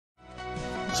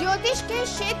ज्योतिष के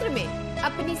क्षेत्र में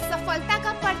अपनी सफलता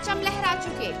का परचम लहरा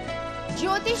चुके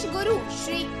ज्योतिष गुरु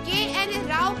श्री के.एन.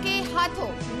 राव के हाथों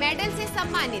मेडल से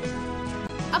सम्मानित,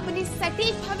 अपनी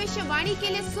सटीक भविष्यवाणी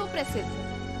के लिए सुप्रसिद्ध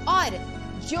और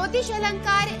ज्योतिष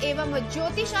अलंकार एवं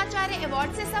ज्योतिष आचार्य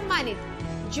अवार्ड से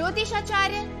सम्मानित ज्योतिष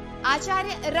आचार्य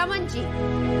आचार्य Raman ji.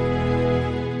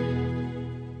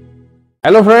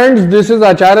 Hello friends, this is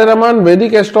Acharya Raman,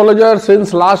 Vedic astrologer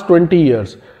since last 20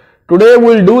 years. Today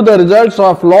we'll do the results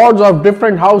of lords of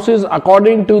different houses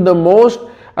according to the most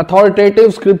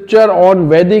authoritative scripture on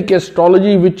Vedic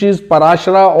astrology, which is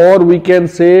Parashara, or we can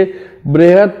say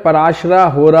Brihat Parashara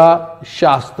Hora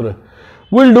Shastra.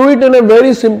 We'll do it in a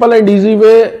very simple and easy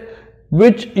way,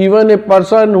 which even a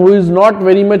person who is not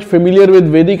very much familiar with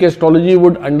Vedic astrology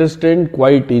would understand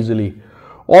quite easily.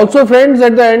 Also friends,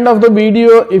 at the end of the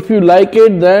video, if you like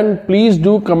it, then please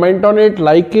do comment on it,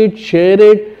 like it, share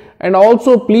it, and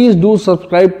also please do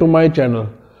subscribe to my channel.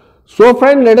 So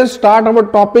friend, let us start our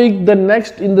topic. The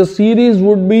next in the series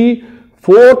would be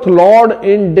fourth lord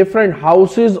in different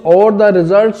houses, or the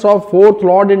results of fourth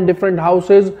lord in different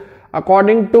houses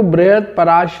according to Brihat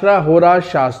Parashara Hora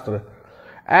Shastra.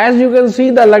 As you can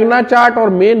see the Lagna chart or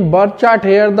main birth chart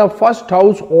here, the first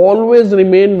house always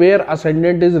remain where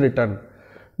ascendant is written.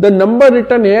 The number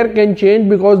written here can change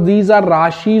because these are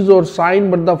Rashis or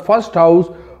sign, but the first house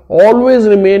always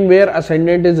remain where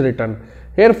ascendant is written.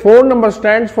 Here 4 number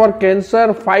stands for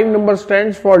Cancer, 5 number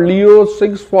stands for Leo,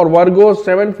 6 for Virgo,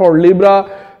 7 for Libra,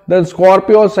 then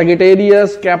Scorpio,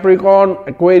 Sagittarius, Capricorn,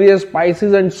 Aquarius,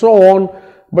 Pisces and so on.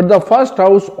 But the first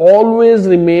house always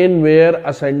remain where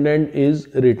ascendant is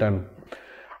written.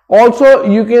 Also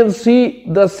you can see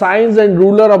the signs and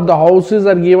ruler of the houses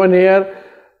are given here.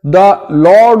 The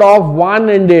lord of 1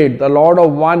 and 8, the lord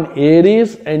of 1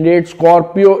 Aries and 8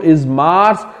 Scorpio is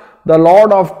Mars. The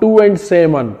lord of 2 and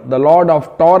 7, the lord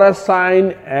of Taurus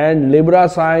sign and Libra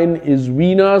sign is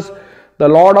Venus. The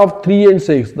lord of 3 and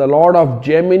 6, the lord of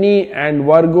Gemini and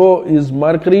Virgo is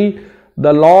Mercury.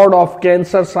 The lord of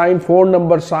Cancer sign, 4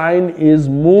 number sign is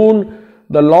Moon.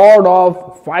 The lord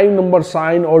of 5 number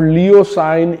sign or Leo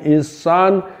sign is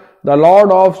Sun. The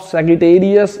lord of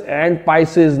Sagittarius and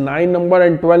Pisces, 9 number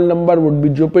and 12 number would be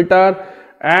Jupiter.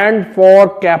 And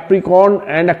for Capricorn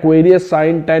and Aquarius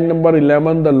sign, 10 number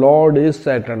 11, the lord is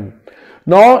Saturn.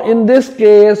 Now in this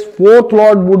case, fourth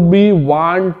lord would be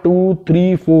 1, 2,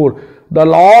 3, 4. The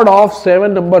lord of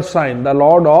 7 number sign, the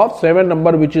lord of 7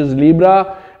 number which is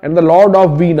Libra, and the lord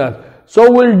of Venus.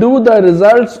 So we'll do the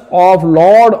results of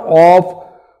lord of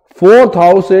fourth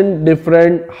house in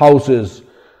different houses.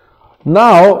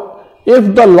 Now,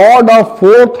 if the lord of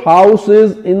fourth house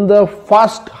is in the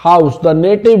first house, the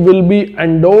native will be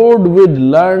endowed with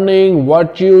learning,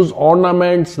 virtues,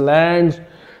 ornaments, lands,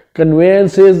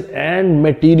 conveyances and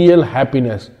material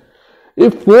happiness.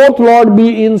 If fourth lord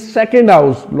be in second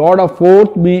house, lord of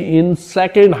fourth be in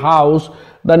second house,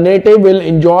 the native will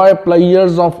enjoy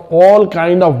pleasures of all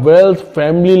kind of wealth,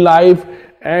 family life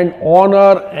and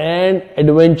honor and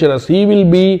adventurous. He will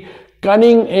be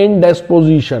cunning in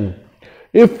disposition.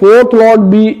 If fourth lord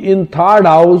be in third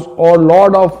house or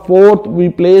lord of fourth be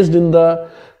placed in the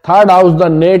third house, the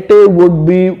native would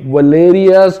be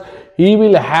valerious. He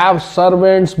will have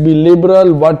servants, be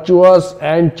liberal, virtuous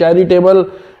and charitable,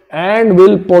 and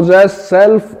will possess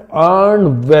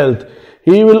self-earned wealth.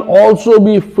 He will also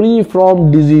be free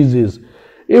from diseases.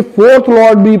 If fourth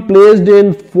lord be placed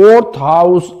in fourth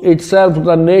house itself,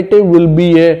 the native will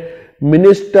be a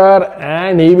minister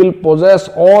and he will possess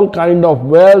all kind of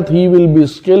wealth. He will be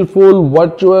skillful,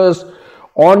 virtuous,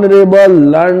 honorable,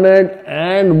 learned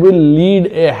and will lead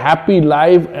a happy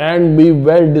life and be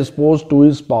well disposed to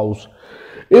his spouse.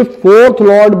 If fourth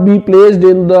lord be placed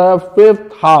in the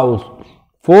fifth house,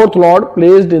 fourth lord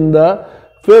placed in the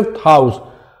fifth house,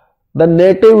 the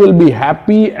native will be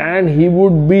happy and he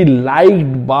would be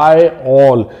liked by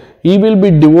all. He will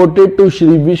be devoted to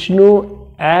Shri Vishnu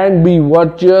and be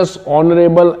virtuous,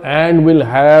 honorable and will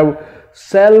have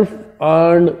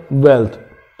self-earned wealth.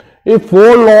 If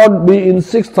fourth lord be in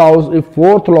sixth house, if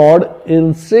fourth lord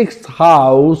in sixth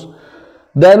house,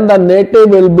 then the native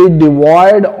will be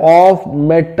devoid of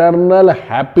maternal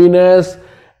happiness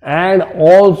and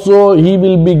also he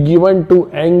will be given to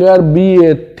anger, be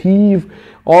a thief.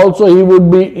 Also he would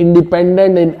be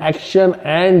independent in action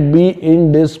and be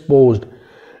indisposed.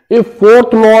 If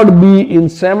fourth lord be in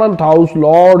seventh house,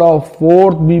 lord of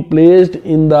fourth be placed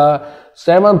in the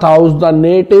seventh house, the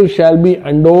native shall be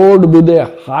endowed with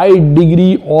a high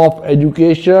degree of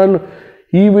education.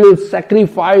 He will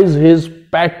sacrifice his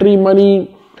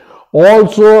patrimony.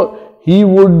 Also, he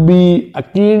would be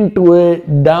akin to a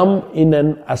dumb in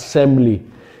an assembly.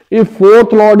 If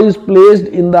fourth lord is placed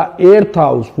in the 8th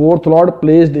house, fourth lord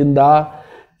placed in the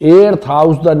 8th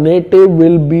house, the native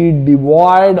will be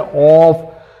devoid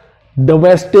of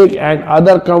domestic and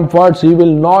other comforts. He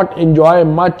will not enjoy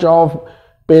much of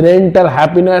parental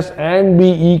happiness and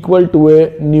be equal to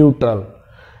a neutral.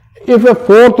 If a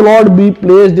fourth lord be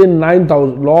placed in 9th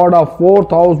house, lord of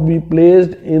 4th house be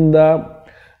placed in the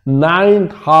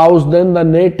 9th house, then the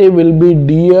native will be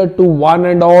dear to one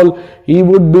and all. He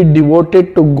would be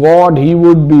devoted to God, he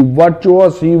would be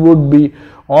virtuous, he would be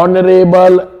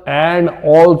honorable, and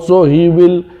also he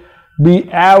will be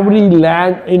every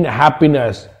land in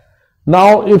happiness.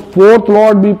 Now if fourth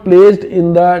lord be placed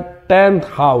in the 10th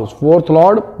house, fourth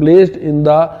lord placed in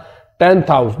the 10th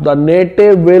house, the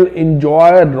native will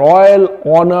enjoy royal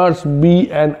honors, be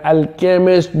an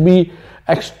alchemist, be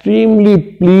extremely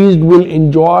pleased, will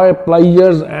enjoy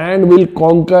pleasures and will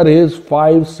conquer his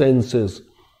 5 senses.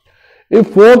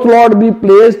 If fourth lord be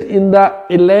placed in the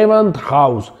 11th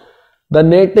house, the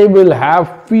native will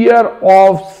have fear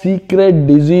of secret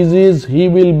diseases, he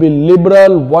will be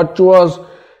liberal, virtuous,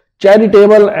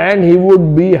 charitable, and he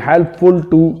would be helpful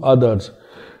to others.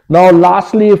 Now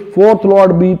lastly, if fourth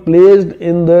lord be placed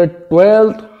in the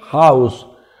 12th house,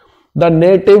 the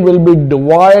native will be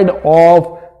devoid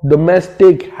of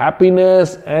domestic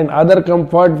happiness and other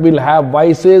comfort, will have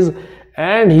vices,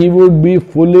 and he would be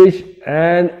foolish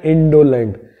and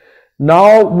indolent.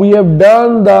 Now we have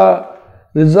done the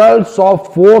results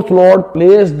of fourth lord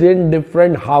placed in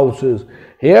different houses.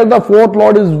 Here the fourth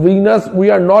lord is Venus.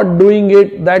 We are not doing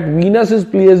it that Venus is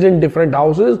placed in different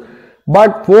houses,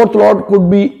 but fourth lord could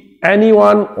be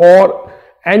anyone or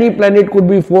any planet could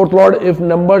be fourth lord if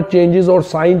number changes or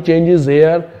sign changes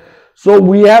here. So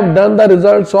we have done the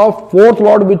results of fourth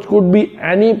lord, which could be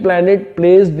any planet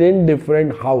placed in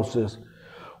different houses.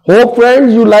 Hope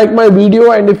friends you like my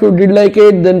video, and if you did like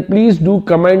it, then please do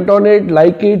comment on it,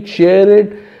 like it, share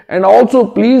it, and also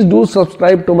please do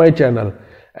subscribe to my channel.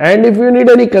 And if you need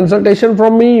any consultation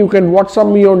from me, you can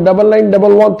WhatsApp me on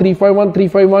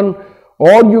 9911351351,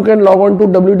 or you can log on to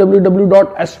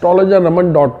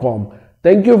www.astrologerraman.com.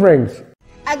 Thank you friends.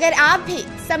 अगर आप भी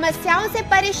समस्याओं से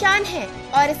परेशान हैं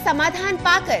और समाधान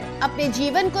पाकर अपने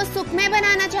जीवन को सुखमय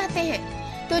बनाना चाहते हैं,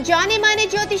 तो जाने माने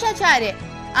ज्योतिषाचार्य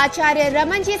आचार्य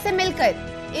रमन जी से मिलकर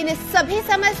इन सभी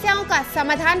समस्याओं का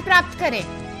समाधान प्राप्त करें।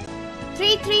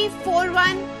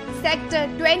 3341 सेक्टर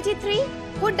 23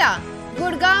 हुड्डा,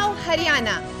 गुड़गांव,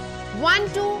 हरियाणा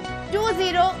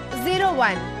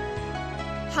 122001।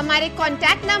 हमारे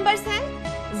कॉन्टैक्ट नंबर्स हैं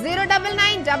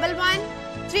 09911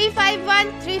 351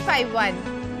 351,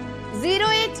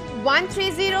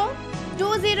 08130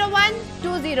 201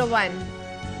 201।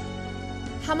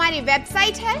 हमारी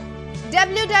वेबसाइट है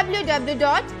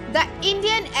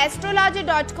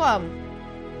www.theindianastrologer.com।